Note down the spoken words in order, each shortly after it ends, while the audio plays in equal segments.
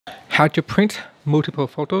How to print multiple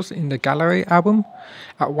photos in the gallery album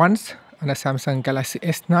at once on the Samsung Galaxy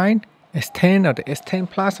S9, S10 or the S10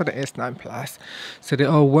 Plus or the S9 Plus. So they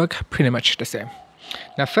all work pretty much the same.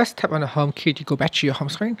 Now first tap on the home key to go back to your home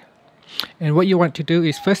screen. And what you want to do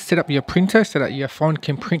is first set up your printer so that your phone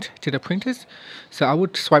can print to the printers. So I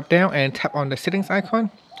would swipe down and tap on the settings icon,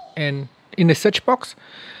 and in the search box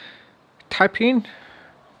type in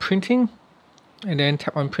printing and then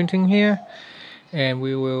tap on printing here, and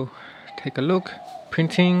we will take a look,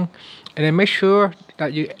 printing, and then make sure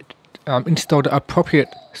that you install the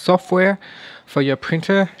appropriate software for your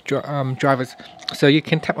printer drivers. So you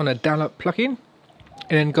can tap on the download plugin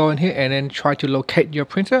and then go in here and then try to locate your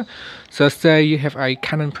printer. So say you have a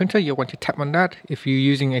Canon printer, you want to tap on that. If you're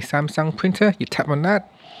using a Samsung printer, you tap on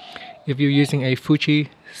that. If you're using a Fuji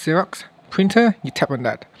Xerox printer, you tap on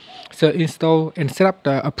that. So install and set up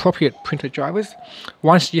the appropriate printer drivers.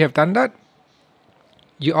 Once you have done that,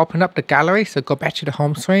 you open up the gallery. So go back to the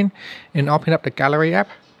home screen and open up the gallery app.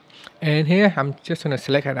 And here I'm just going to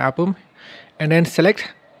select an album and then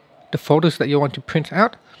select the photos that you want to print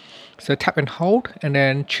out. So tap and hold and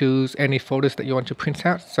then choose any photos that you want to print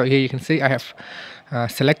out. So here you can see I have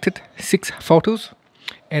selected 6 photos,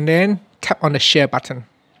 and then tap on the share button.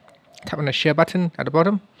 Tap on the share button at the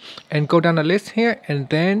bottom and go down the list here and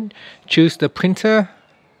then choose the printer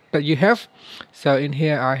that you have. So in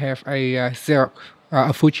here I have a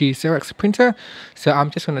Fuji Xerox printer. So I'm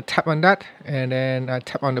just going to tap on that and then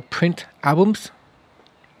tap on the print albums.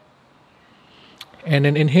 And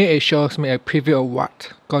then in here it shows me a preview of what's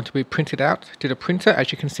going to be printed out to the printer,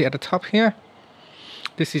 as you can see at the top here.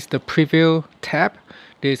 This is the preview tab.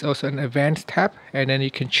 There's also an advanced tab, and then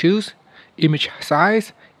you can choose image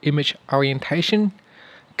size, image orientation,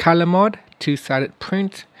 color mode, two-sided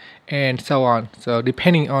print, and so on. So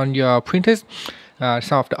depending on your printers,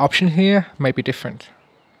 some of the options here may be different.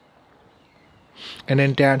 And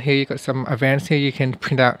then down here you got some advanced here. You can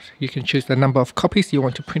print out, you can choose the number of copies you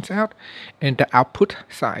want to print out and the output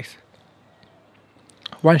size.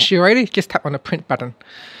 Once you're ready, just tap on the print button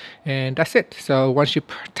and that's it. So once you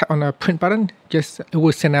tap on the print button, it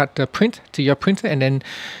will send out the print to your printer, and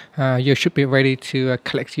then you should be ready to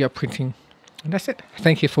collect your printing. And that's it.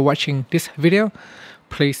 Thank you for watching this video.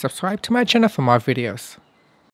 Please subscribe to my channel for more videos.